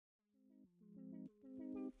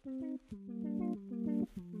Good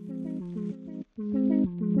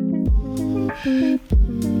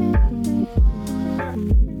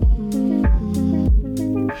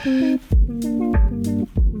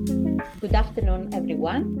afternoon,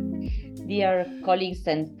 everyone, dear colleagues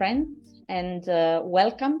and friends, and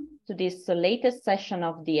welcome to this latest session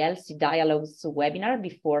of the ELSI Dialogues webinar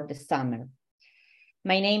before the summer.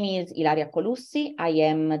 My name is Ilaria Colussi. I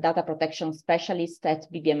am a data protection specialist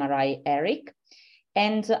at BBMRI ERIC,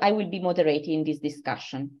 and I will be moderating this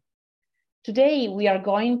discussion. Today, we are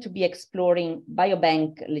going to be exploring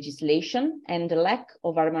biobank legislation and the lack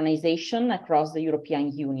of harmonization across the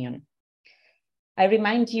European Union. I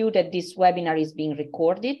remind you that this webinar is being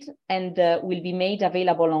recorded and will be made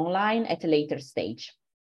available online at a later stage.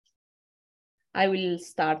 I will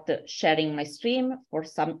start sharing my screen for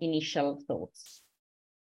some initial thoughts.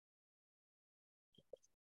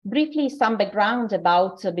 Briefly, some background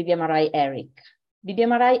about BBMRI ERIC.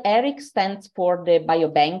 BBMRI ERIC stands for the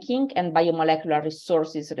Biobanking and Biomolecular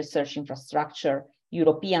Resources Research Infrastructure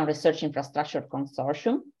European Research Infrastructure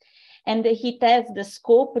Consortium, and it has the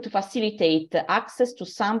scope to facilitate access to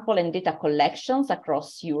sample and data collections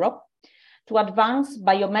across Europe to advance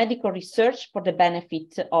biomedical research for the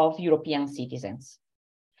benefit of European citizens.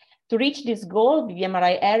 To reach this goal,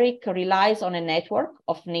 BBMRI ERIC relies on a network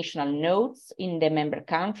of national nodes in the member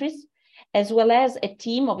countries, as well as a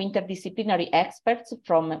team of interdisciplinary experts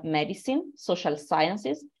from medicine, social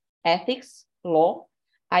sciences, ethics, law,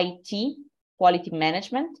 IT, quality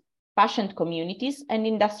management, patient communities, and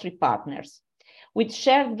industry partners, with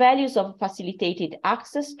shared values of facilitated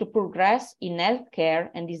access to progress in healthcare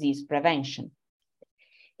and disease prevention.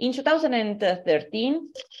 In 2013,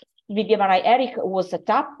 BBMRI ERIC was set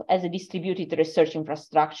up as a distributed research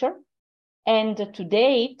infrastructure, and to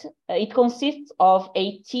date, it consists of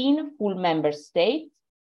 18 full member states,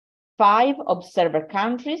 5 observer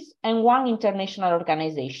countries, and 1 international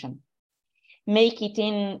organization,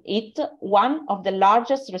 making it one of the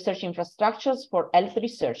largest research infrastructures for health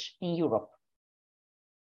research in Europe.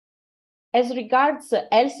 As regards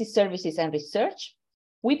ELSI services and research,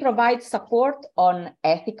 we provide support on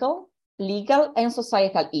ethical, legal, and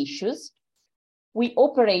societal issues. We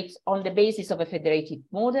operate on the basis of a federated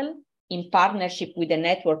model in partnership with a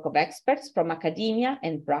network of experts from academia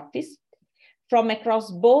and practice, from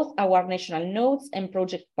across both our national nodes and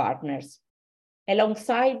project partners,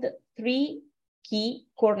 alongside 3 key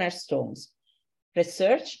cornerstones: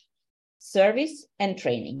 research, service, and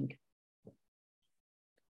training.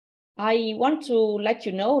 I want to let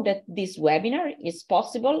you know that this webinar is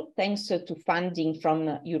possible thanks to funding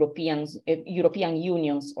from European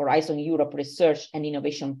Union's Horizon Europe Research and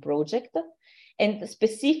Innovation Project, and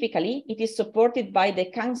specifically, it is supported by the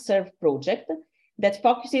CanServe project that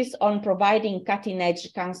focuses on providing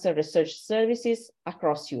cutting-edge cancer research services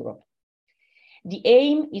across Europe. The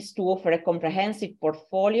aim is to offer a comprehensive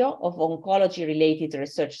portfolio of oncology-related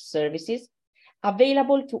research services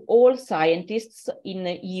available to all scientists in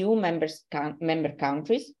EU member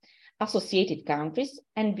countries, associated countries,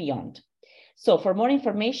 and beyond. So for more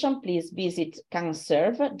information, please visit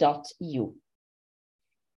canserve.eu.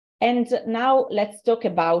 And now let's talk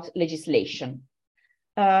about legislation.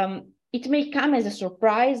 It may come as a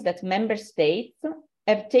surprise that member states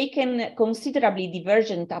have taken considerably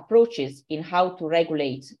divergent approaches in how to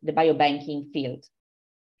regulate the biobanking field.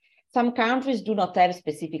 Some countries do not have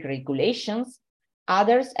specific regulations.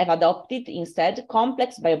 Others have adopted instead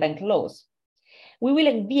complex biobank laws. We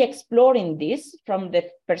will be exploring this from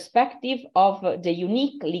the perspective of the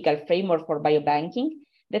unique legal framework for biobanking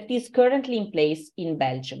that is currently in place in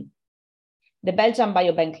Belgium. The Belgian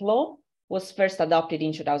Biobank Law was first adopted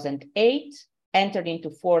in 2008, entered into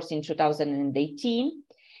force in 2018,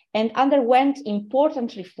 and underwent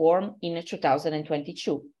important reform in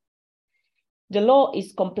 2022. The law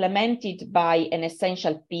is complemented by an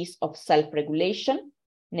essential piece of self-regulation,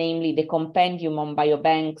 namely the Compendium on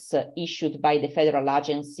Biobanks issued by the Federal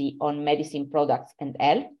Agency on Medicine Products and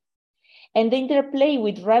Health, and the interplay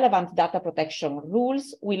with relevant data protection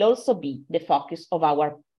rules will also be the focus of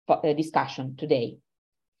our discussion today.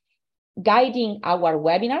 Guiding our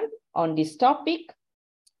webinar on this topic,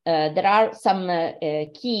 there are some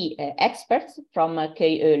key experts from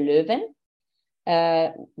KU Leuven,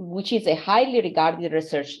 which is a highly regarded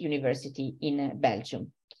research university in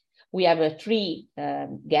Belgium. We have 3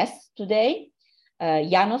 guests today,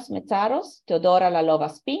 Janos Metzaros, Teodora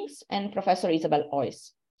Lalova-Spinks, and Professor Isabel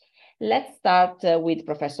Oys. Let's start with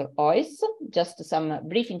Professor Oys. Just some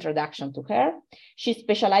brief introduction to her. She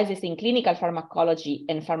specializes in clinical pharmacology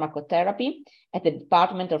and pharmacotherapy at the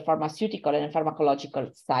Department of Pharmaceutical and Pharmacological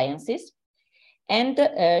Sciences. and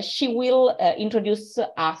she will introduce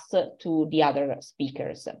us to the other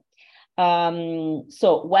speakers.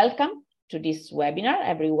 So welcome to this webinar,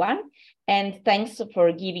 everyone, and thanks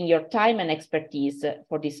for giving your time and expertise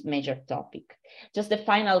for this major topic. Just a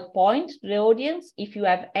final point to the audience: if you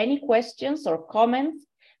have any questions or comments,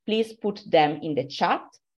 please put them in the chat,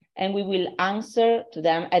 and we will answer to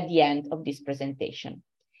them at the end of this presentation.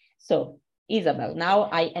 So, Isabel, now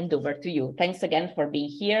I hand over to you. Thanks again for being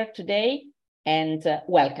here today, and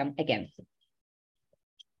welcome again.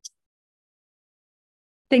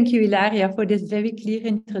 Thank you, Ilaria, for this very clear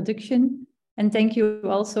introduction. And thank you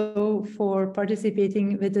also for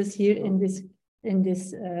participating with us here in this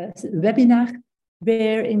webinar,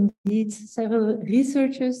 where indeed several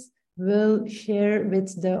researchers will share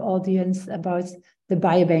with the audience about the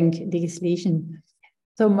biobank legislation.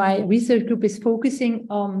 So my research group is focusing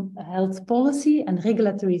on health policy and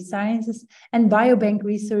regulatory sciences, and biobank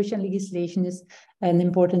research and legislation is an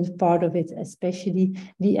important part of it, especially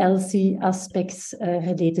the ELSI aspects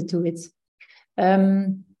related to it.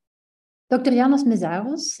 Dr. Janos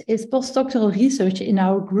Mezaros is postdoctoral researcher in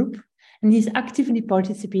our group, and he's actively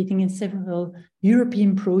participating in several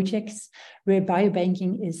European projects where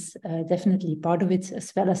biobanking is definitely part of it,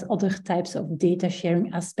 as well as other types of data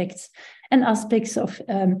sharing aspects and aspects of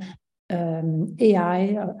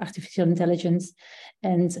AI, artificial intelligence,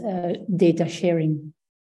 and data sharing.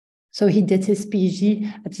 So he did his PhD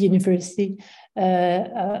at the university,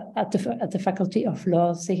 at the Faculty of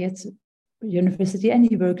Law, Szeged University, and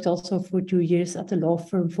he worked also for 2 years at a law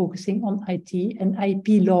firm focusing on IT and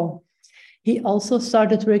IP law. He also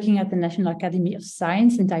started working at the National Academy of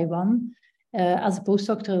Science in Taiwan as a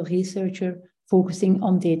postdoctoral researcher focusing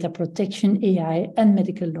on data protection, AI, and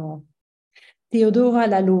medical law. Theodora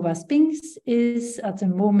Lalova-Spinks is at the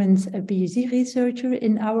moment a PhD researcher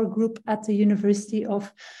in our group at the University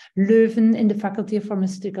of Leuven in the Faculty of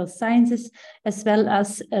Pharmaceutical Sciences, as well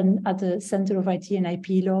as at the Center of IT and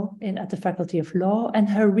IP Law at the Faculty of Law. And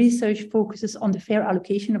her research focuses on the fair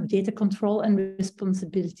allocation of data control and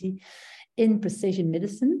responsibility in precision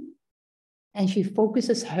medicine. And she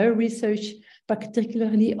focuses her research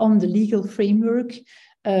particularly on the legal framework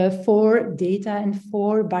for data and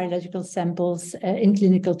for biological samples in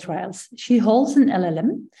clinical trials. She holds an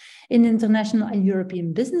LLM in international and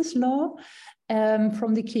European business law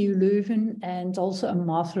from the KU Leuven, and also a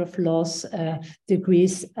Master of Laws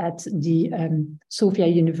degrees at the Sofia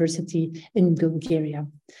University in Bulgaria.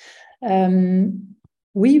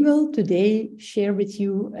 We will today share with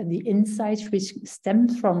you the insights which stem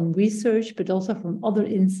from research, but also from other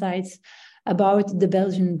insights about the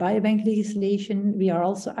Belgian biobank legislation. We are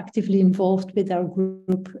also actively involved with our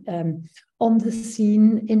group on the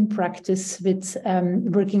scene in practice with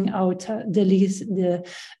working out the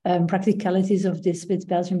practicalities of this with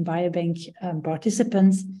Belgian biobank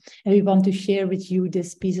participants. And we want to share with you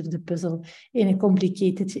this piece of the puzzle in a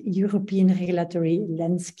complicated European regulatory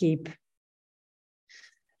landscape.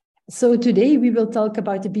 So today we will talk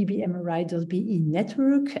about the BBMRI.be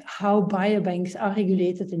network, how biobanks are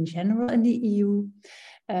regulated in general in the EU,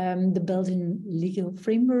 the Belgian legal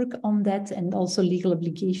framework on that, and also legal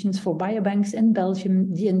obligations for biobanks in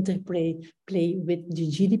Belgium, the interplay with the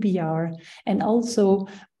GDPR, and also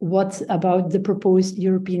what about the proposed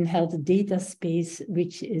European health data space,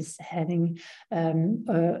 which is heading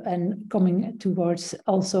and coming towards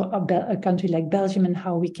also a country like Belgium, and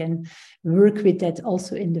how we can work with that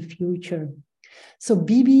also in the future. So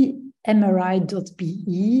BBMRI.be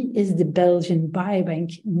is the Belgian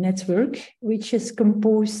biobank network, which is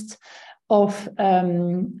composed of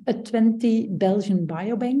 20 Belgian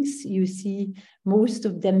biobanks. You see most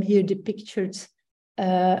of them here depicted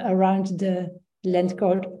around the land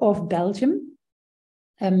card of Belgium.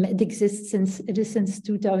 It exists since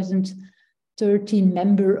 2013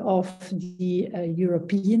 member of the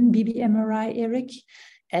European BBMRI, Eric,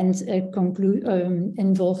 and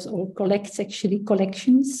involves or collects actually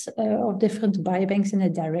collections of different biobanks in a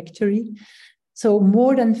directory. So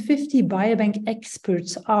more than 50 biobank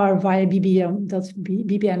experts are via BBMRI.be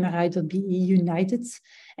united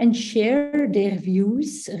and share their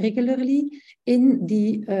views regularly in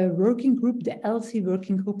the working group, the ELSI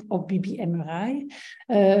working group of BBMRI,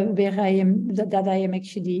 where I am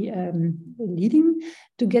actually leading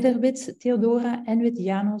together with Theodora and with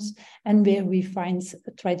Janos, and where we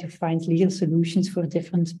try to find legal solutions for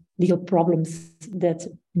different legal problems that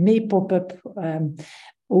may pop up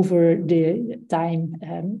over the time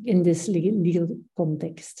in this legal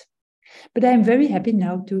context. But I'm very happy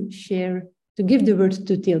now to give the word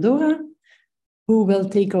to Theodora, who will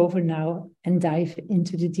take over now and dive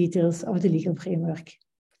into the details of the legal framework.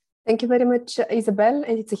 Thank you very much, Isabel,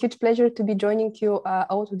 and it's a huge pleasure to be joining you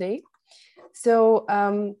all today. So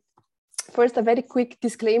first, a very quick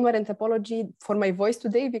disclaimer and apology for my voice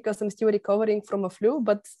today because I'm still recovering from a flu,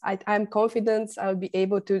 but I'm confident I'll be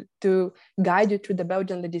able to guide you through the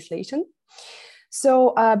Belgian legislation.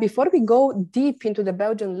 So before we go deep into the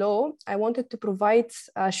Belgian law, I wanted to provide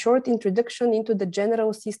a short introduction into the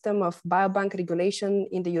general system of biobank regulation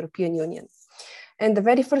in the European Union. And the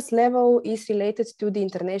very first level is related to the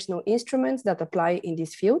international instruments that apply in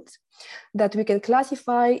this field that we can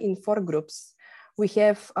classify in 4 groups. We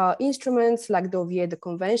have instruments like the Oviedo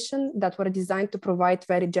Convention that were designed to provide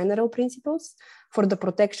very general principles for the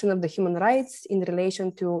protection of the human rights in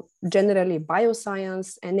relation to generally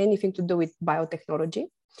bioscience and anything to do with biotechnology.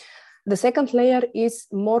 The second layer is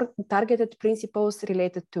more targeted principles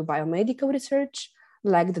related to biomedical research,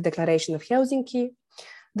 like the Declaration of Helsinki.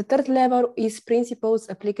 The third level is principles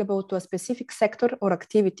applicable to a specific sector or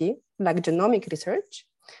activity, like genomic research.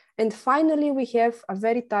 And finally, we have a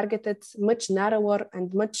very targeted, much narrower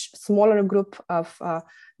and much smaller group of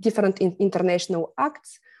different international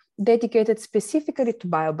acts dedicated specifically to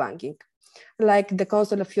biobanking, like the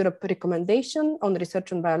Council of Europe recommendation on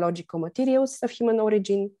research on biological materials of human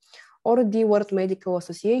origin, or the World Medical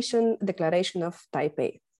Association Declaration of Type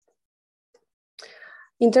A.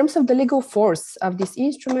 In terms of the legal force of these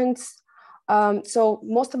instruments, so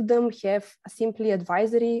most of them have simply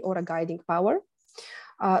advisory or a guiding power.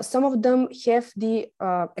 Some of them have the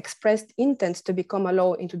expressed intent to become a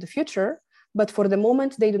law into the future, but for the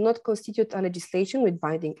moment, they do not constitute a legislation with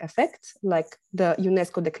binding effect, like the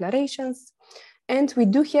UNESCO declarations. And we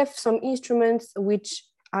do have some instruments which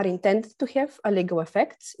are intended to have a legal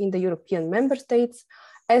effect in the European member states,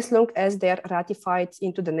 as long as they are ratified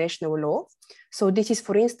into the national law. So this is,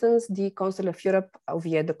 for instance, the Council of Europe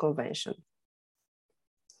Oviedo Convention.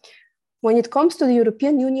 When it comes to the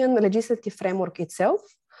European Union legislative framework itself,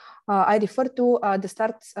 I refer to the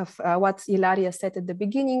start of what Ilaria said at the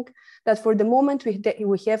beginning, that for the moment we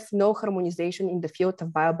have no harmonization in the field of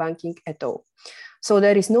biobanking at all. So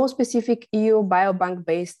there is no specific EU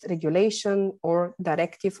biobank-based regulation or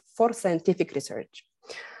directive for scientific research.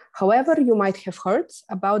 However, you might have heard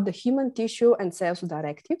about the human tissue and cells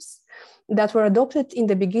directives that were adopted in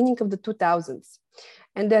the beginning of the 2000s.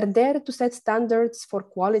 And they're there to set standards for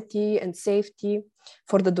quality and safety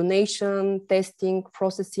for the donation, testing,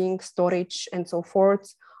 processing, storage, and so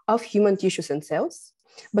forth of human tissues and cells,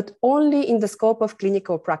 but only in the scope of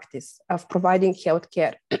clinical practice of providing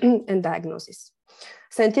healthcare and diagnosis.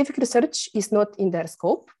 Scientific research is not in their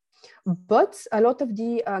scope, but a lot of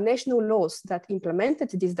the national laws that implemented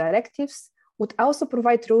these directives would also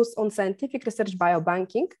provide rules on scientific research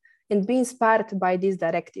biobanking and be inspired by these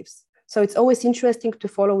directives. So it's always interesting to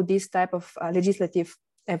follow this type of legislative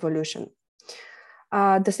evolution.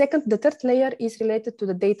 The third layer is related to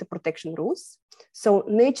the data protection rules. So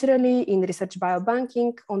naturally in research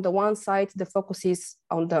biobanking, on the one side, the focus is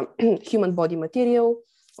on the human body material,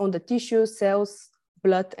 on the tissue, cells,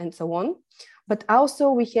 blood, and so on. But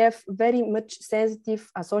also we have very much sensitive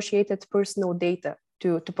associated personal data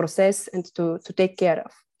to process and to take care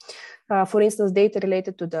of. For instance, data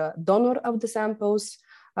related to the donor of the samples,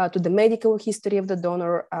 to the medical history of the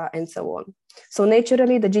donor, and so on. So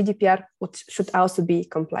naturally, the GDPR should also be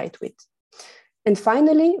complied with. And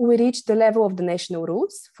finally, we reach the level of the national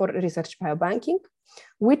rules for research biobanking,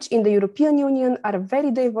 which in the European Union are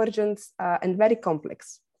very divergent and very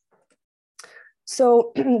complex.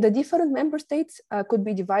 So the different member states could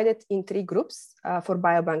be divided in 3 groups for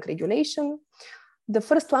biobank regulation. The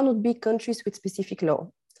first one would be countries with specific law.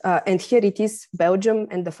 And here it is Belgium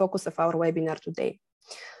and the focus of our webinar today.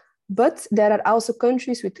 But there are also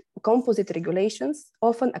countries with composite regulations,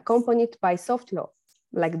 often accompanied by soft law,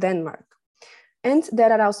 like Denmark. And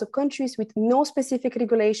there are also countries with no specific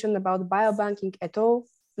regulation about biobanking at all,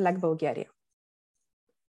 like Bulgaria.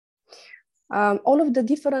 All of the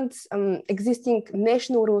different existing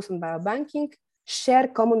national rules on biobanking share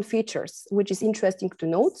common features, which is interesting to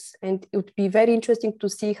note. And it would be very interesting to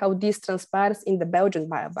see how this transpires in the Belgian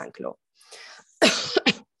biobank law.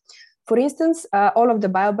 For instance, all of the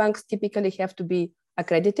biobanks typically have to be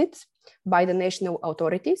accredited by the national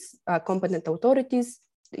authorities, competent authorities.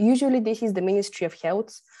 Usually this is the Ministry of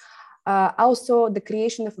Health. Also, the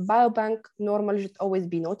creation of a biobank normally should always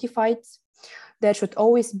be notified. There should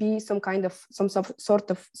always be some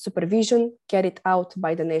sort of supervision carried out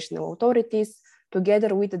by the national authorities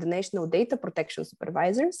together with the national data protection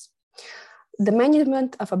supervisors. The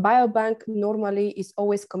management of a biobank normally is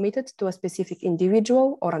always committed to a specific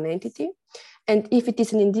individual or an entity. And if it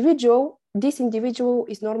is an individual, this individual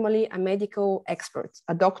is normally a medical expert,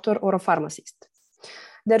 a doctor or a pharmacist.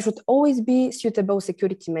 There should always be suitable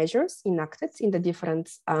security measures enacted in the different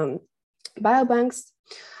biobanks.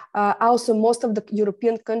 Also, most of the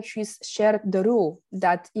European countries share the rule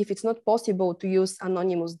that if it's not possible to use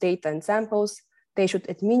anonymous data and samples, they should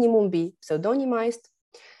at minimum be pseudonymized.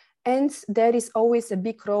 And there is always a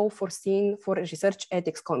big role foreseen for research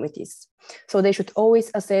ethics committees. So they should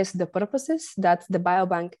always assess the purposes that the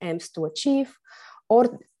biobank aims to achieve,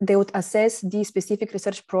 or they would assess the specific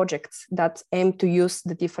research projects that aim to use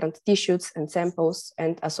the different tissues and samples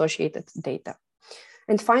and associated data.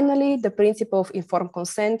 And finally, the principle of informed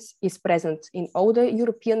consent is present in all the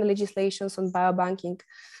European legislations on biobanking.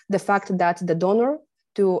 The fact that the donor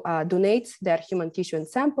to donate their human tissue and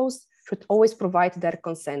samples should always provide their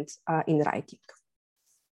consent in writing.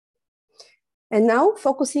 And now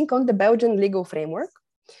focusing on the Belgian legal framework.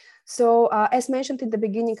 So as mentioned at the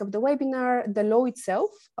beginning of the webinar, the law itself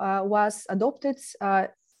was adopted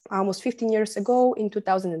almost 15 years ago in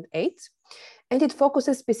 2008. And it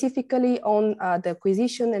focuses specifically on the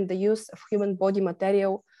acquisition and the use of human body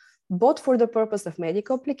material, both for the purpose of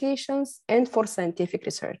medical applications and for scientific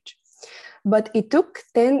research. But it took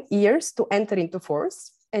 10 years to enter into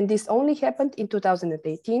force. And this only happened in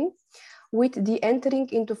 2018 with the entering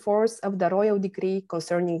into force of the Royal Decree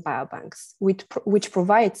concerning biobanks, which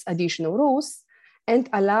provides additional rules and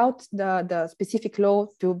allowed the specific law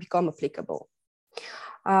to become applicable.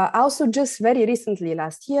 Also, just very recently,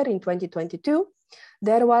 last year in 2022,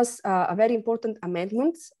 there was a very important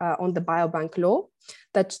amendment on the biobank law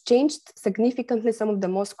that changed significantly some of the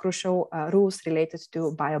most crucial rules related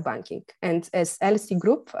to biobanking. And as ELSI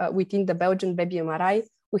group within the Belgian BBMRI,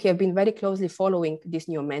 we have been very closely following these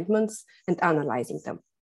new amendments and analyzing them.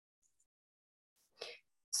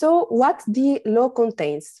 So what the law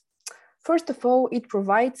contains? First of all, it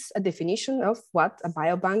provides a definition of what a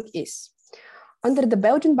biobank is. Under the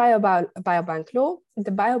Belgian biobank law,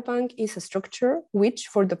 the biobank is a structure which,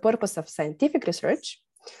 for the purpose of scientific research,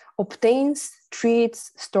 obtains,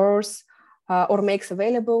 treats, stores, or makes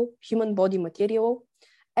available human body material,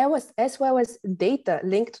 as well as data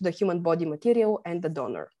linked to the human body material and the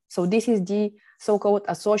donor. So this is the so-called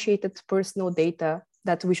associated personal data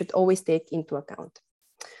that we should always take into account.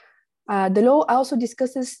 The law also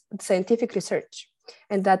discusses scientific research,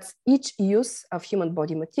 and that each use of human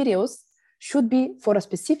body materials should be for a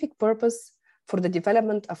specific purpose for the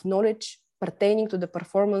development of knowledge pertaining to the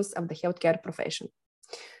performance of the healthcare profession.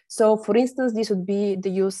 So for instance, this would be the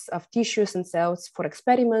use of tissues and cells for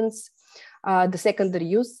experiments, the secondary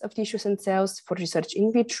use of tissues and cells for research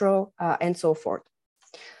in vitro, and so forth.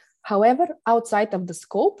 However, outside of the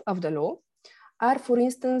scope of the law are, for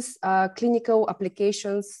instance, clinical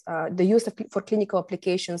applications, the use for clinical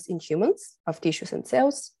applications in humans of tissues and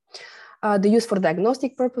cells, the use for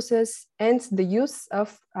diagnostic purposes, and the use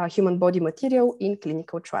of human body material in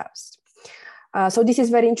clinical trials. So this is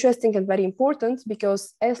very interesting and very important,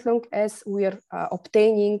 because as long as we are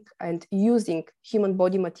obtaining and using human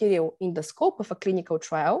body material in the scope of a clinical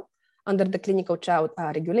trial under the clinical trial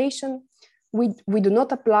regulation, we do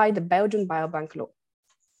not apply the Belgian biobank law.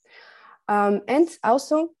 And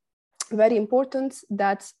also very important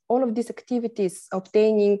that all of these activities,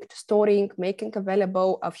 obtaining, storing, making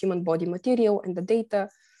available of human body material and the data,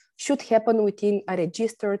 should happen within a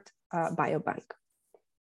registered biobank.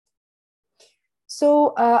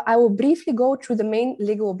 So I will briefly go through the main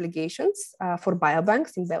legal obligations for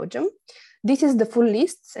biobanks in Belgium. This is the full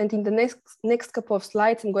list, and in the next couple of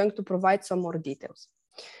slides, I'm going to provide some more details.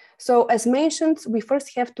 So as mentioned, we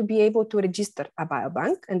first have to be able to register a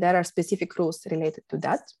biobank, and there are specific rules related to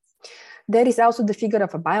that. There is also the figure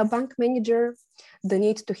of a biobank manager, the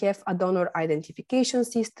need to have a donor identification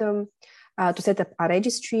system, to set up a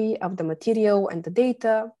registry of the material and the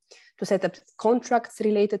data, to set up contracts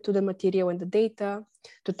related to the material and the data,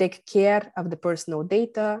 to take care of the personal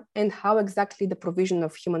data, and how exactly the provision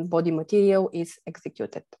of human body material is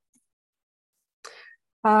executed.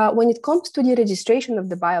 When it comes to the registration of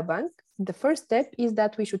the biobank, the first step is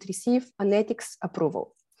that we should receive an ethics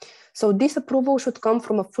approval. So this approval should come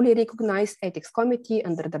from a fully recognized ethics committee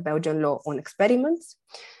under the Belgian law on experiments.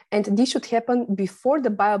 And this should happen before the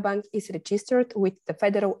biobank is registered with the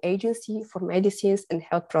Federal Agency for Medicines and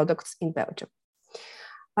Health Products in Belgium.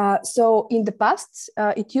 So in the past,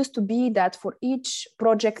 it used to be that for each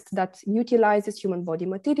project that utilizes human body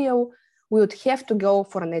material, we would have to go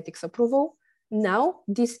for an ethics approval. Now,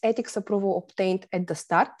 this ethics approval obtained at the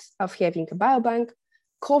start of having a biobank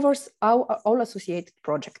covers all associated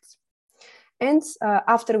projects. And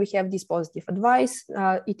after we have this positive advice,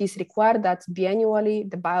 it is required that biannually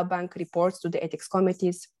the biobank reports to the ethics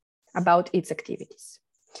committees about its activities.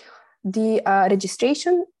 The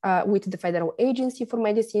registration with the Federal Agency for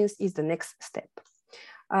Medicines is the next step.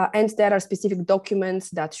 And there are specific documents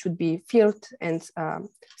that should be filled and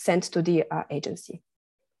sent to the agency.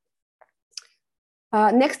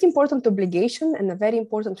 Next important obligation and a very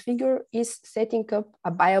important figure is setting up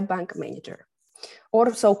a biobank manager,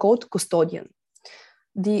 or so-called custodian.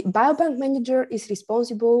 The biobank manager is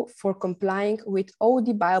responsible for complying with all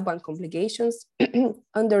the biobank obligations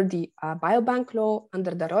under the biobank law,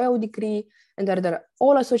 under the royal decree, and under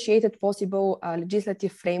all associated possible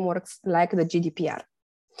legislative frameworks like the GDPR.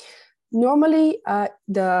 Normally,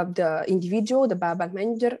 the individual, the biobank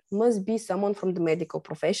manager, must be someone from the medical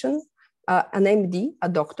profession, an MD, a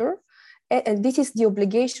doctor, and this is the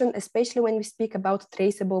obligation, especially when we speak about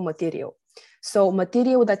traceable material. So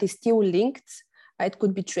material that is still linked, it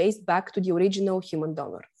could be traced back to the original human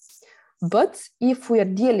donor. But if we are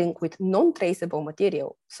dealing with non-traceable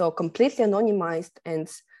material, so completely anonymized and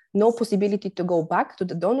no possibility to go back to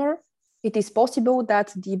the donor, it is possible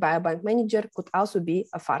that the biobank manager could also be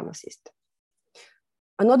a pharmacist.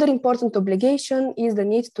 Another important obligation is the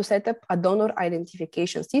need to set up a donor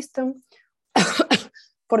identification system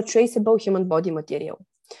for traceable human body material.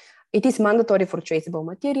 It is mandatory for traceable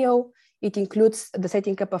material. It includes the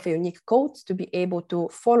setting up of a unique code to be able to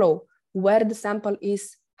follow where the sample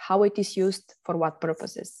is, how it is used, for what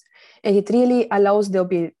purposes. And it really allows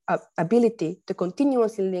the ability to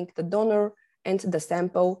continuously link the donor and the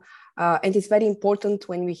sample. And it's very important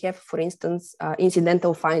when we have, for instance,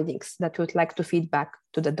 incidental findings that we would like to feed back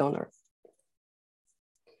to the donor.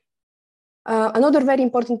 Another very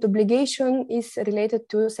important obligation is related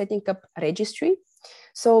to setting up a registry.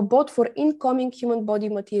 So both for incoming human body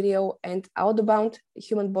material and outbound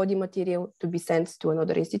human body material to be sent to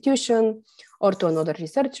another institution or to another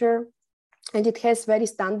researcher. And it has very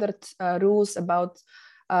standard rules about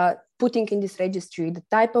putting in this registry the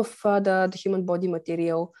type of the human body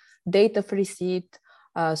material, date of receipt,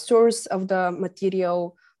 source of the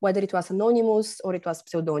material, whether it was anonymous or it was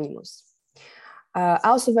pseudonymous.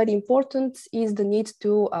 Also very important is the need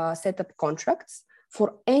to set up contracts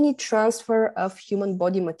for any transfer of human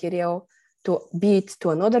body material, to be it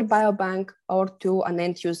to another biobank or to an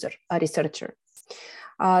end user, a researcher.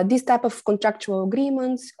 This type of contractual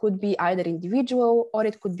agreements could be either individual or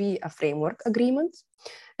it could be a framework agreement.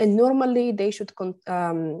 And normally they should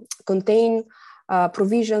contain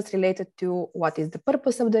provisions related to what is the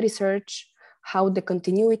purpose of the research, how the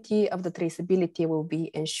continuity of the traceability will be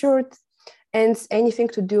ensured, and anything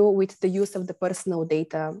to do with the use of the personal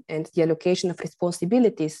data and the allocation of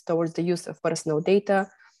responsibilities towards the use of personal data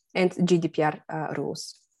and GDPR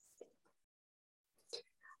rules.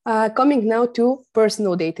 Coming now to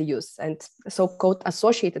personal data use and so-called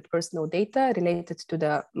associated personal data related to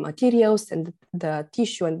the materials and the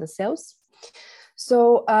tissue and the cells.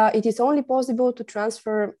 So it is only possible to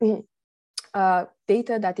transfer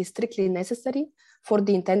data that is strictly necessary for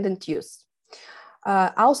the intended use.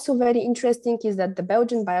 Also very interesting is that the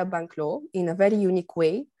Belgian Biobank law, in a very unique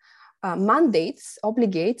way,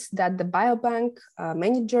 obligates that the biobank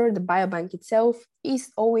manager, the biobank itself,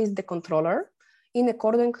 is always the controller in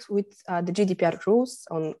accordance with the GDPR rules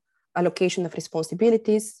on allocation of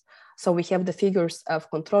responsibilities. So we have the figures of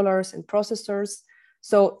controllers and processors.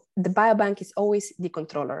 So the biobank is always the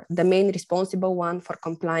controller, the main responsible one for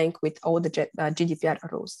complying with all the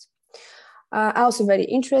GDPR rules. Also very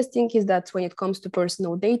interesting is that when it comes to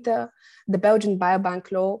personal data, the Belgian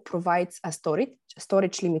Biobank law provides a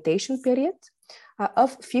storage limitation period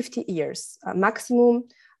of 50 years. Maximum,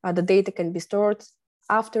 the data can be stored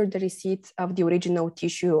after the receipt of the original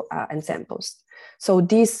tissue and samples. So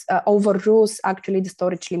this overrules actually the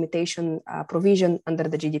storage limitation provision under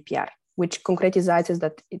the GDPR, which concretizes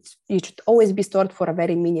that it should always be stored for a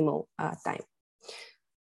very minimal time.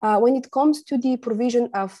 When it comes to the provision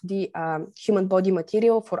of the human body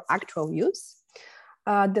material for actual use,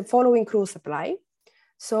 the following rules apply.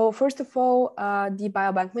 So first of all, the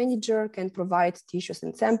biobank manager can provide tissues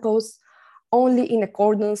and samples only in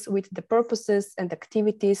accordance with the purposes and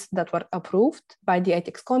activities that were approved by the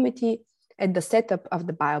ethics committee at the setup of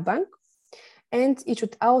the biobank. And it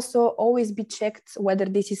should also always be checked whether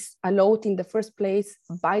this is allowed in the first place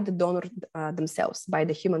by the donor themselves, by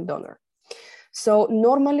the human donor. So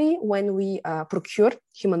normally when we procure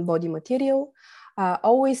human body material,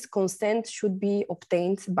 always consent should be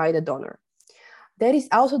obtained by the donor. There is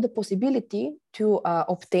also the possibility to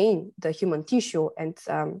obtain the human tissue and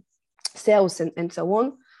cells and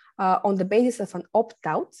so on the basis of an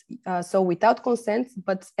opt-out, so without consent,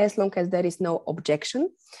 but as long as there is no objection.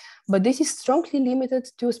 But this is strongly limited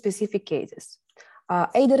to specific cases.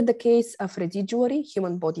 Either the case of residuary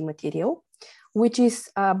human body material, which is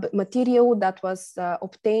a material that was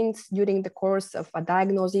obtained during the course of a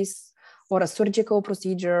diagnosis or a surgical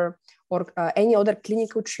procedure or any other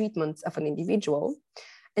clinical treatment of an individual.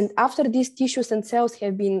 And after these tissues and cells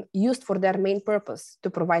have been used for their main purpose to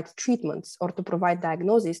provide treatments or to provide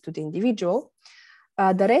diagnosis to the individual,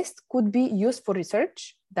 the rest could be used for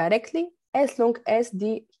research directly, as long as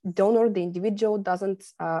the donor, the individual, doesn't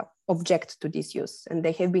object to this use, and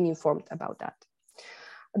they have been informed about that.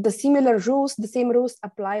 The same rules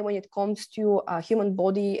apply when it comes to human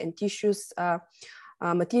body and tissues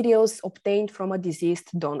materials obtained from a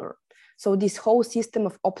deceased donor. So this whole system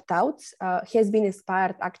of opt-outs has been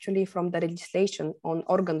inspired actually from the legislation on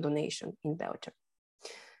organ donation in Belgium.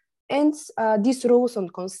 And these rules on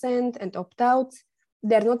consent and opt-outs,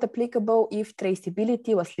 they're not applicable if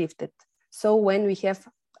traceability was lifted. So when we have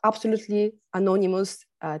absolutely anonymous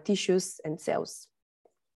tissues and cells.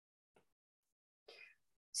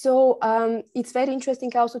 So it's very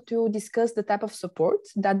interesting also to discuss the type of support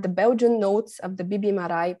that the Belgian nodes of the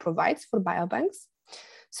BBMRI provides for biobanks.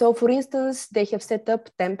 So for instance, they have set up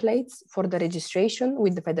templates for the registration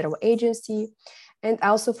with the federal agency and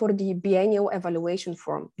also for the biennial evaluation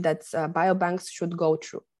form that biobanks should go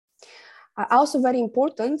through. Also very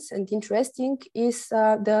important and interesting is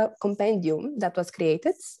the compendium that was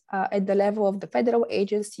created at the level of the federal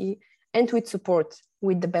agency and with support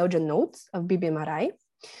with the Belgian nodes of BBMRI.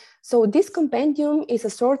 So this compendium is a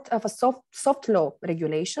sort of a soft law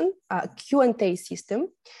regulation, a Q&A system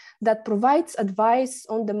that provides advice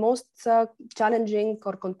on the most challenging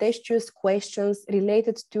or contentious questions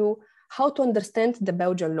related to how to understand the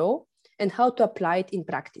Belgian law and how to apply it in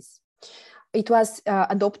practice. It was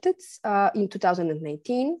adopted in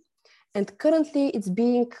 2019, and currently it's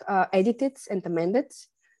being edited and amended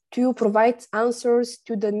to provide answers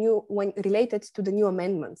to the new, when related to the new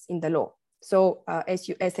amendments in the law. So as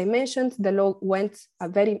I mentioned, the law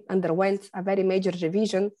underwent a very major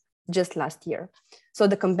revision just last year. So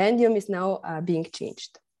the compendium is now being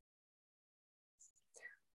changed.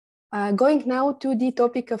 Going now to the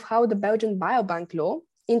topic of how the Belgian Biobank law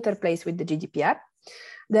interplays with the GDPR.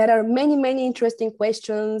 There are many, many interesting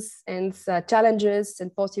questions and challenges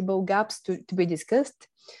and possible gaps to be discussed.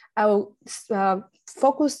 I will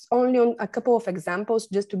focus only on a couple of examples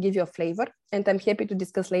just to give you a flavor, and I'm happy to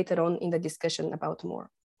discuss later on in the discussion about more.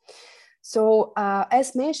 So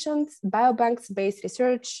as mentioned, biobanks-based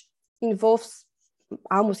research involves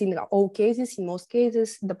almost in all cases, in most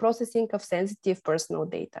cases, the processing of sensitive personal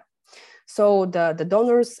data. So the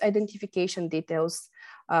donor's identification details,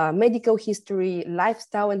 medical history,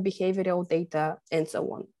 lifestyle and behavioral data, and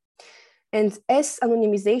so on. And as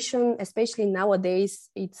anonymization, especially nowadays,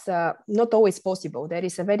 it's not always possible. There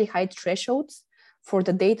is a very high threshold for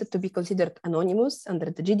the data to be considered anonymous under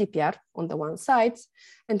the GDPR on the one side.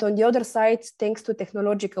 And on the other side, thanks to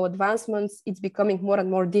technological advancements, it's becoming more and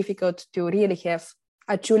more difficult to really have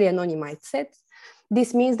a truly anonymized set.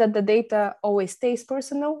 This means that the data always stays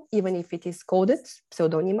personal, even if it is coded,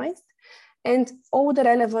 pseudonymized. And all the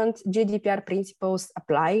relevant GDPR principles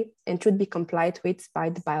apply and should be complied with by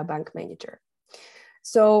the biobank manager.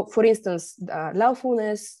 So for instance,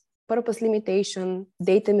 lawfulness, purpose limitation,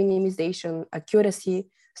 data minimization, accuracy,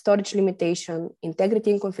 storage limitation, integrity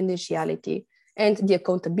and confidentiality, and the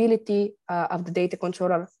accountability of the data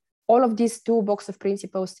controller. All of these toolbox of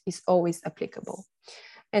principles is always applicable.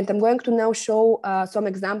 And I'm going to now show some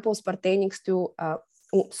examples pertaining to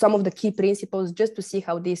some of the key principles just to see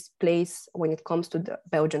how this plays when it comes to the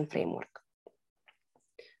Belgian framework.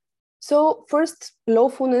 So first,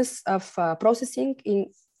 lawfulness of processing in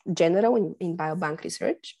general in biobank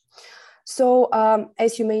research. So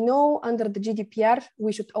as you may know, under the GDPR,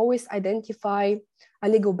 we should always identify a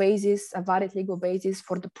legal basis, a valid legal basis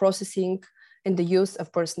for the processing and the use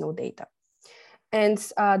of personal data. And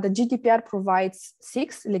the GDPR provides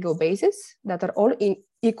 6 legal bases that are all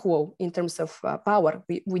equal in terms of power.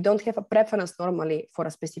 We don't have a preference normally for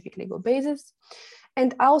a specific legal basis.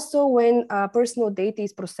 And also when personal data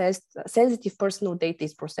is processed, sensitive personal data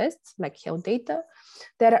is processed, like health data,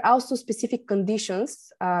 there are also specific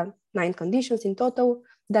conditions, 9 conditions in total,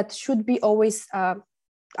 that should be always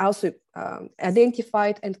also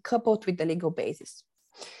identified and coupled with the legal basis.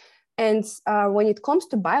 And when it comes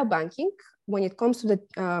to biobanking, when it comes to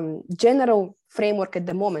the general framework at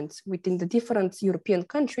the moment within the different European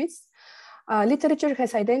countries, literature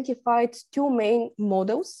has identified 2 main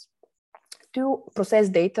models to process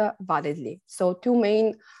data validly. So 2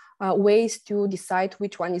 main ways to decide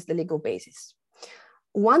which one is the legal basis.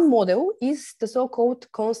 One model is the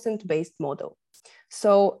so-called consent-based model.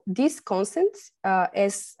 So this consent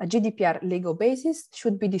as a GDPR legal basis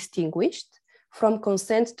should be distinguished from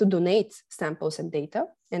consent to donate samples and data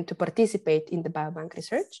and to participate in the biobank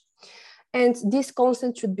research. And this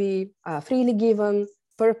consent should be freely given,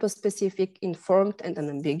 purpose-specific, informed, and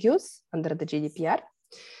unambiguous under the GDPR.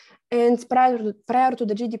 And prior to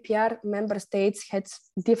the GDPR, member states had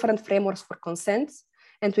different frameworks for consent.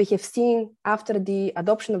 And we have seen after the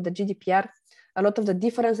adoption of the GDPR, a lot of the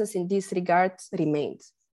differences in this regard remained.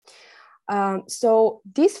 So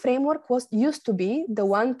this framework used to be the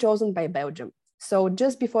one chosen by Belgium. So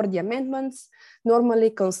just before the amendments,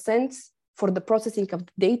 normally consent for the processing of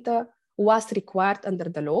the data was required under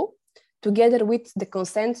the law, together with the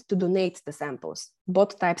consent to donate the samples,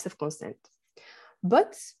 both types of consent.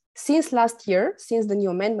 But since last year, since the new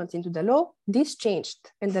amendments into the law, this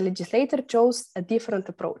changed and the legislator chose a different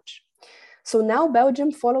approach. So now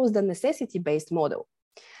Belgium follows the necessity-based model.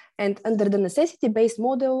 And under the necessity-based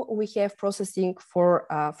model, we have processing for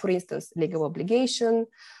instance, legal obligation,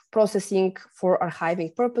 processing for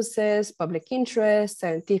archiving purposes, public interest,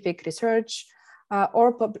 scientific research,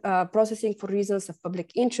 or processing for reasons of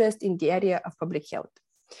public interest in the area of public health.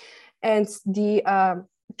 And the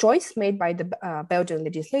choice made by the Belgian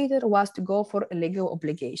legislator was to go for a legal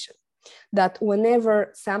obligation, that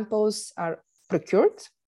whenever samples are procured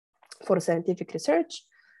for scientific research,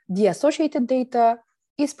 the associated data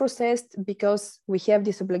is processed because we have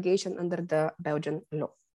this obligation under the Belgian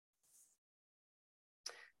law.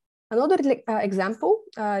 Another example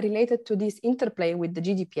related to this interplay with the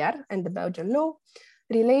GDPR and the Belgian law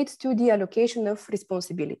relates to the allocation of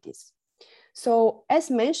responsibilities. So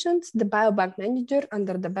as mentioned, the biobank manager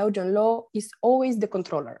under the Belgian law is always the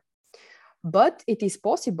controller. But it is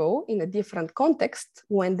possible in a different context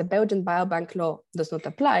when the Belgian biobank law does not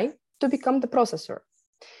apply to become the processor.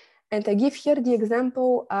 And I give here the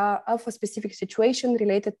example of a specific situation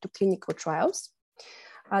related to clinical trials.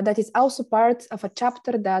 That is also part of a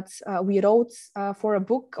chapter that we wrote for a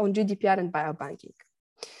book on GDPR and biobanking.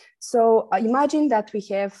 So imagine that we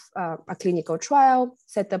have a clinical trial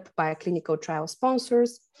set up by clinical trial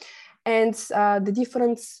sponsors, and the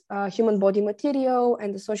different human body material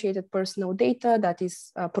and associated personal data that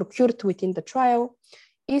is procured within the trial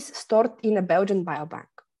is stored in a Belgian biobank.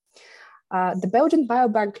 The Belgian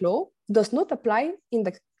biobank law does not apply in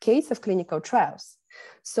the case of clinical trials.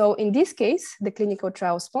 So in this case, the clinical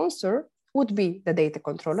trial sponsor would be the data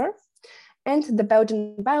controller, and the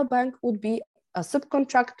Belgian biobank would be a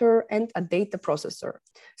subcontractor and a data processor.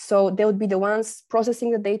 So they would be the ones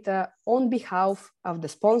processing the data on behalf of the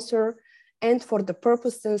sponsor and for the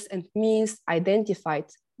purposes and means identified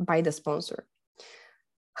by the sponsor.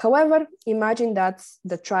 However, imagine that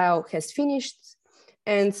the trial has finished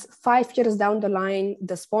and 5 years down the line,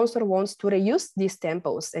 the sponsor wants to reuse these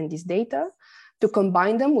samples and this data to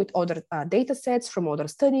combine them with other data sets from other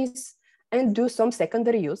studies and do some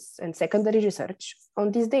secondary use and secondary research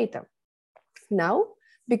on this data. Now,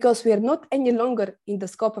 because we are not any longer in the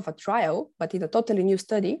scope of a trial, but in a totally new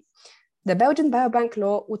study, the Belgian biobank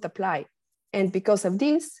law would apply. And because of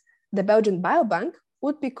this, the Belgian biobank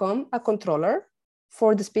would become a controller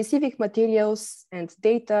for the specific materials and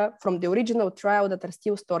data from the original trial that are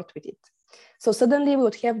still stored with it. So suddenly we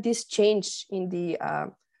would have this change in the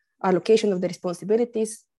allocation of the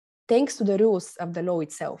responsibilities thanks to the rules of the law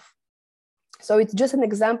itself. So it's just an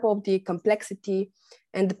example of the complexity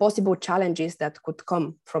and the possible challenges that could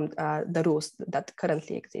come from the rules that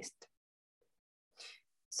currently exist.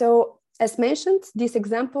 So as mentioned, this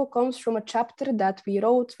example comes from a chapter that we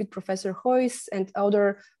wrote with Professor Hoyes and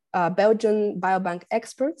other Belgian biobank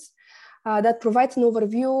experts that provides an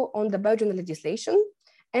overview on the Belgian legislation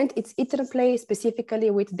and its interplay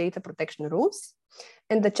specifically with data protection rules.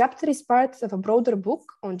 And the chapter is part of a broader book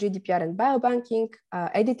on GDPR and biobanking,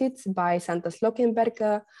 edited by Santa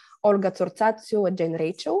Slockenberg, Olga Zorzatsu, and Jane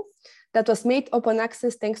Rachel, that was made open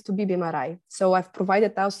access thanks to BBMRI. So I've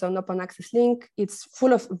provided also an open access link. It's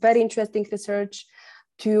full of very interesting research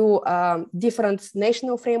to different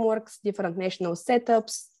national frameworks, different national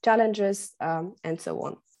setups, challenges, and so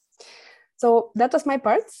on. So that was my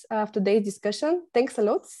part of today's discussion. Thanks a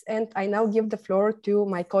lot. And I now give the floor to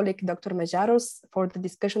my colleague, Dr. Mejaros, for the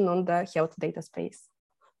discussion on the health data space.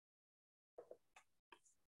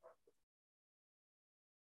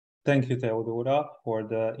 Thank you, Theodora, for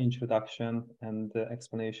the introduction and the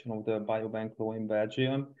explanation of the biobank law in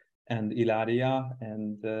Belgium, and Ilaria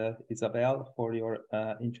and Isabel for your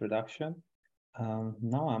introduction.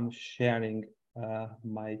 Now I'm sharing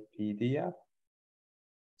my PDF.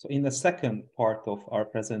 So in the second part of our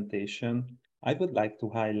presentation, I would like to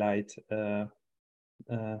highlight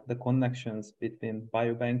the connections between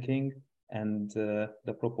biobanking and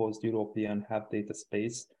the proposed European health data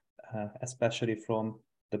space, especially from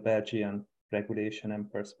the Belgian regulation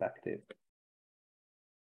and perspective.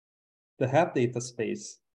 The health data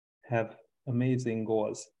space have amazing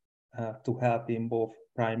goals to help in both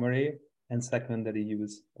primary and secondary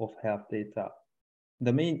use of health data.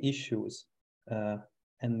 The main issues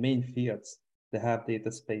and main fields the health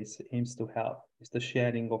data space aims to help is the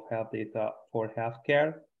sharing of health data for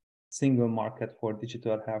healthcare, single market for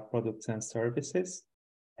digital health products and services,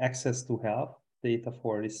 access to health data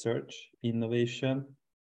for research, innovation,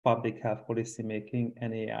 public health policy making,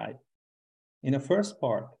 and AI. In the first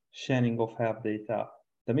part, sharing of health data,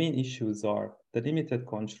 the main issues are the limited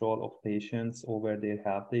control of patients over their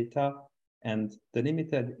health data and the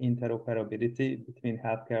limited interoperability between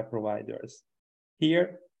healthcare providers.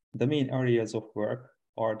 Here, the main areas of work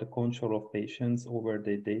are the control of patients over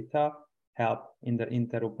their data, help in the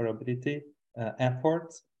interoperability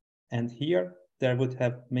efforts, and here there would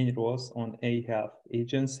have main roles on e-health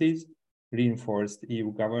agencies, reinforced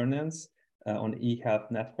EU governance on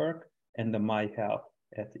e-health network, and the MyHealth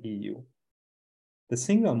at EU. The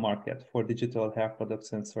single market for digital health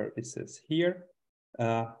products and services. Here,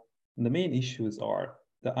 the main issues are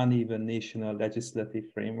the uneven national legislative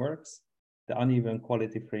frameworks, the uneven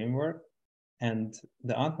quality framework, and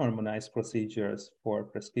the unharmonized procedures for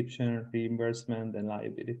prescription, reimbursement, and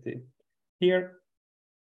liability. Here,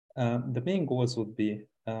 the main goals would be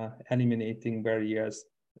eliminating barriers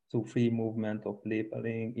to free movement of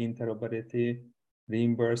labeling, interoperability,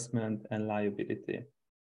 reimbursement, and liability.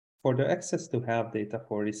 For the access to health data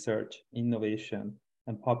for research, innovation,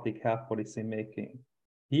 and public health policy making.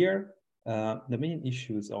 Here, the main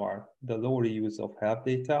issues are the low reuse of health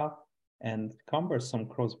data and cumbersome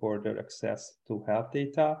cross-border access to health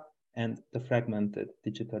data and the fragmented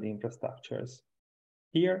digital infrastructures.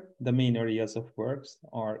 Here, the main areas of works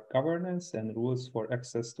are governance and rules for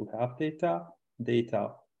access to health data,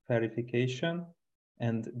 data verification,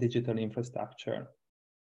 and digital infrastructure.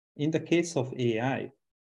 In the case of AI,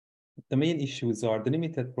 the main issues are the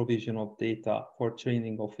limited provision of data for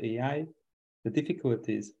training of AI, the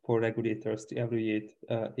difficulties for regulators to evaluate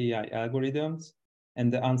AI algorithms,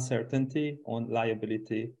 and the uncertainty on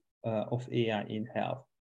liability of AI in health.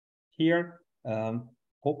 Here,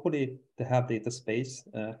 hopefully the health data space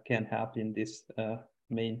can help in these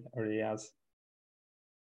main areas.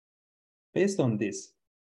 Based on this,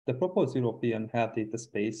 the proposed European health data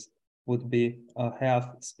space would be a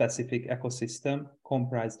health-specific ecosystem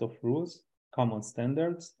comprised of rules, common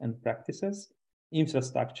standards and practices,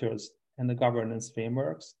 infrastructures, and the governance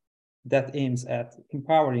frameworks that aims at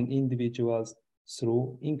empowering individuals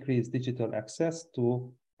through increased digital access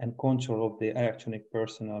to and control of the electronic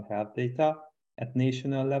personal health data at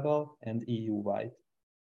national level and EU-wide.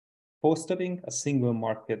 Fostering a single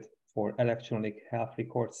market for electronic health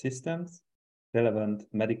record systems, relevant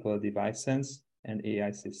medical devices, and AI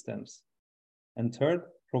systems. And third,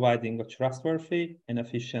 providing a trustworthy and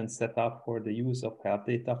efficient setup for the use of health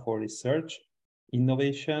data for research,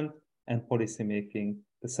 innovation, and policymaking,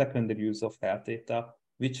 the secondary use of health data,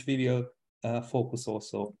 which we will focus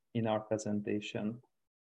also in our presentation.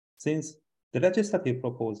 Since the legislative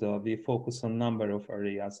proposal will focus on a number of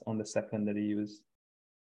areas on the secondary use,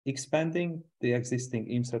 expanding the existing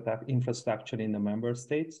infrastructure in the member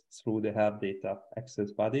states through the health data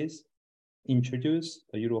access bodies, introduce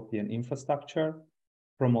a European infrastructure,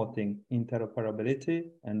 promoting interoperability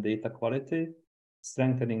and data quality,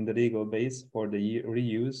 strengthening the legal base for the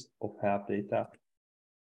reuse of health data.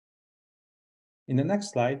 In the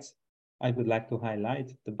next slides, I would like to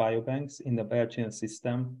highlight the biobanks in the Belgian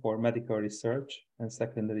system for medical research and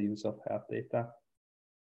secondary use of health data.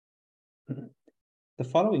 The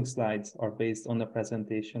following slides are based on the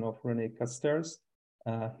presentation of René Casters.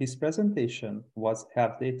 His presentation was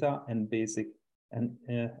health data and basic and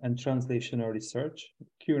translational research,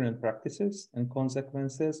 current practices and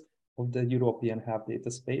consequences of the European health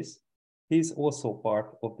data space. He is also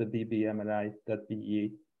part of the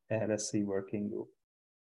BBMRI.be ELSI working group.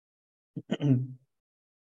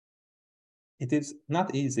 It is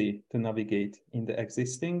not easy to navigate in the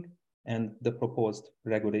existing and the proposed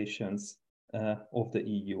regulations of the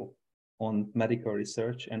EU on medical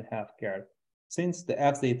research and healthcare. Since the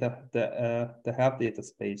health data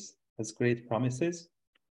space has great promises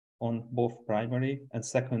on both primary and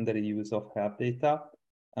secondary use of health data,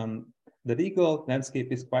 the legal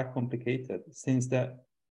landscape is quite complicated since the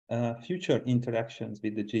future interactions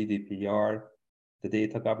with the GDPR, the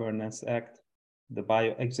Data Governance Act, the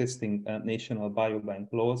existing national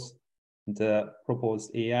biobank laws, the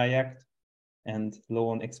proposed AI Act, and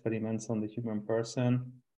law on experiments on the human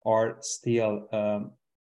person are still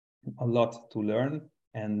a lot to learn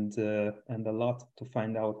and a lot to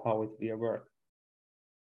find out how it will work.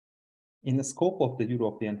 In the scope of the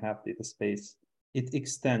European health data space, it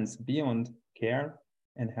extends beyond care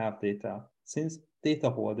and health data, since data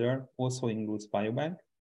holder also includes Biobank,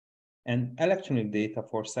 and electronic data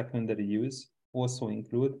for secondary use also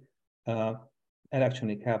include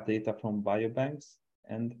electronic health data from biobanks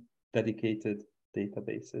and dedicated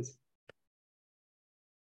databases.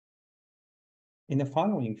 In the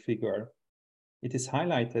following figure, it is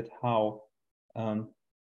highlighted how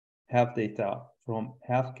health data from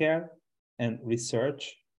healthcare and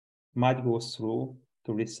research might go through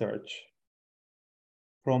to research.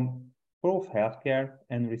 From both healthcare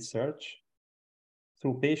and research,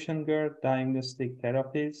 through patient-guided diagnostic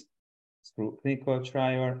therapies, through clinical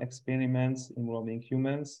trial experiments involving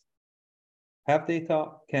humans, health data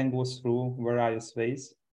can go through various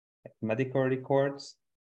ways, like medical records,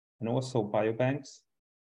 and also biobanks,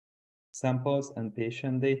 samples and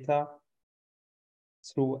patient data.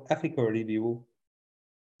 Through ethical review,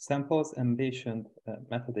 samples and patient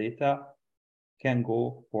metadata can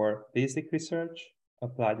go for basic research,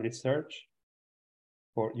 applied research,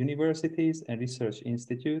 for universities and research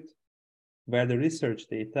institutes, where the research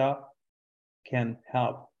data can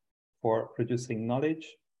help for producing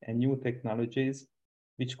knowledge and new technologies,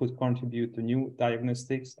 which could contribute to new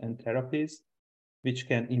diagnostics and therapies, which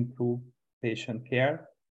can improve patient care.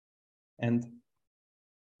 And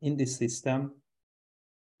in this system,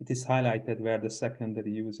 it is highlighted where the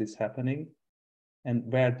secondary use is happening and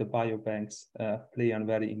where the biobanks play a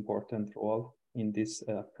very important role in this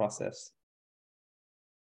process.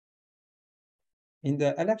 In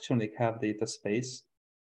the electronic health data space,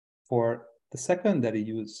 for the secondary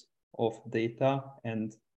use of data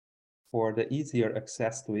and for the easier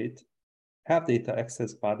access to it, health data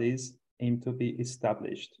access bodies aim to be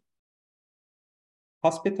established.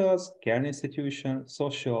 Hospitals, care institutions,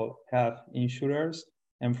 social health insurers,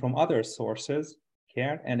 and from other sources,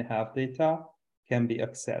 care and health data can be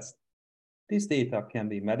accessed. This data can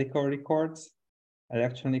be medical records,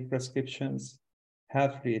 electronic prescriptions,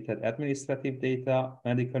 health-related administrative data,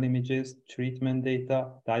 medical images, treatment data,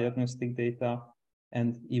 diagnostic data,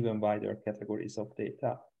 and even wider categories of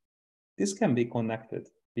data. This can be connected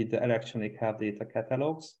with the electronic health data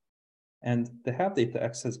catalogs, and the health data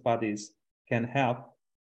access bodies can help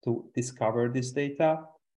to discover this data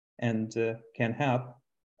and can help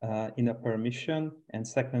in a permission and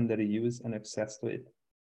secondary use and access to it.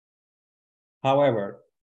 However,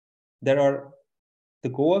 the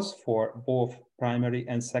goals for both primary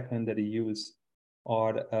and secondary use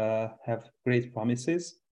have great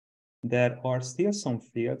promises. There are still some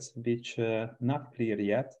fields which are not clear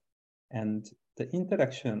yet, and the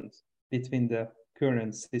interactions between the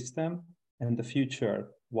current system and the future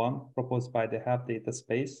one proposed by the health data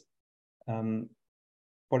space.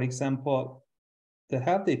 For example, the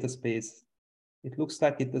health data space, it looks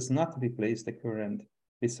like it does not replace the current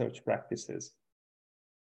research practices.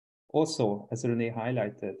 Also, as René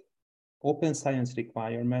highlighted, open science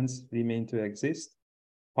requirements remain to exist.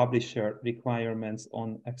 Publisher requirements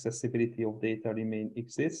on accessibility of data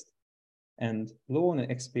exist. And law on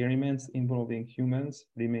experiments involving humans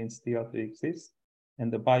remain still to exist.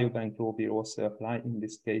 And the biobank law will also apply in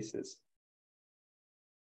these cases.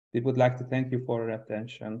 We would like to thank you for your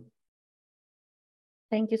attention.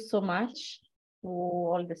 Thank you so much to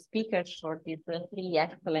all the speakers for these three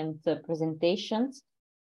excellent presentations.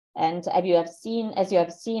 And as you have seen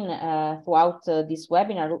throughout this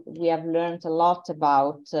webinar, we have learned a lot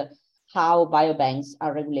about how biobanks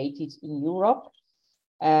are regulated in Europe,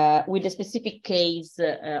 with a specific case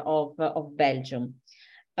of Belgium.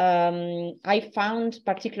 I found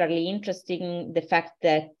particularly interesting the fact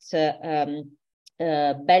that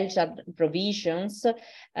Belgian provisions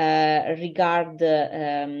regard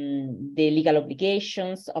the legal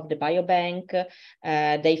obligations of the biobank.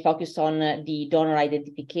 They focus on the donor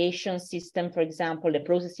identification system, for example, the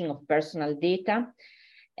processing of personal data.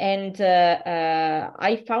 And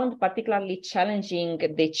I found particularly challenging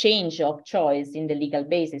the change of choice in the legal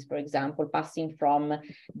basis, for example, passing from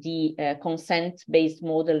the consent-based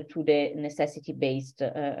model to the necessity-based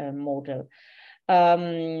model.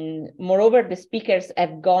 Moreover, the speakers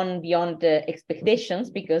have gone beyond the expectations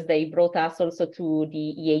because they brought us also to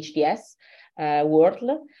the EHDS world,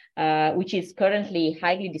 which is currently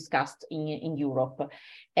highly discussed in Europe.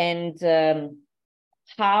 And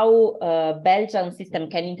how Belgian system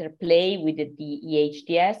can interplay with the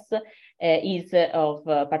EHDS is of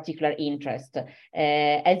particular interest,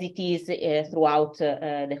 as it is throughout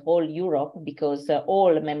the whole Europe, because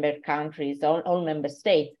all member countries, all member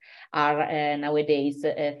states are nowadays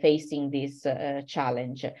facing this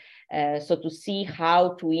challenge. So to see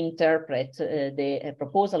how to interpret the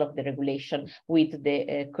proposal of the regulation with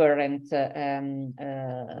the current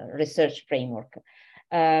research framework.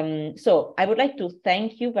 So I would like to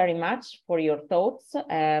thank you very much for your thoughts,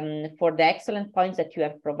 for the excellent points that you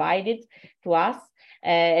have provided to us,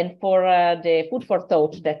 and for the food for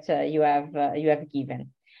thought that you have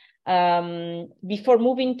given. Before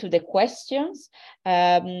moving to the questions,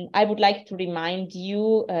 I would like to remind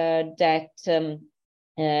you that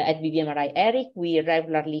at BBMRI ERIC, we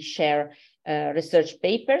regularly share research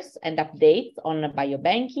papers and updates on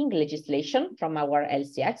biobanking legislation from our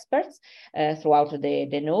ELSI experts throughout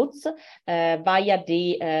the notes via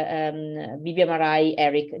the BBMRI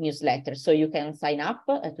ERIC newsletter. So you can sign up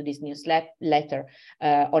to this newsletter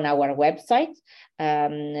on our website,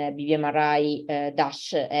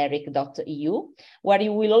 bbmri-eric.eu, where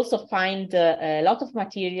you will also find a lot of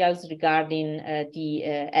materials regarding the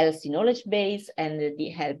ELSI knowledge base and the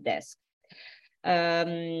help desk.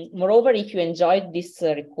 Moreover, if you enjoyed this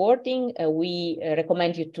recording, we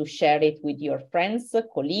recommend you to share it with your friends,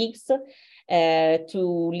 colleagues,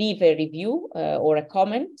 to leave a review or a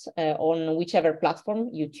comment on whichever platform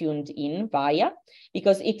you tuned in via,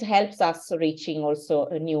 because it helps us reaching also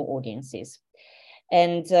new audiences.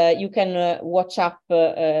 And you can watch out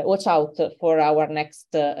for our next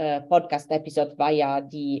podcast episode via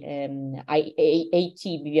the AT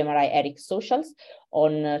BBMRI ERIC socials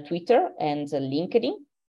on Twitter and LinkedIn.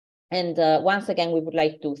 And once again, we would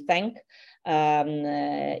like to thank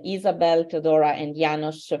Isabel, Teodora, and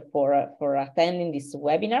Janos for attending this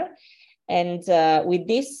webinar. And with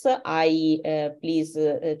this, I please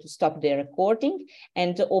to stop the recording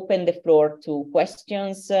and open the floor to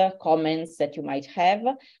questions, comments that you might have.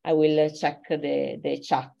 I will check the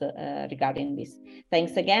chat regarding this.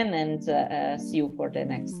 Thanks again, and see you for the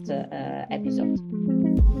next episode.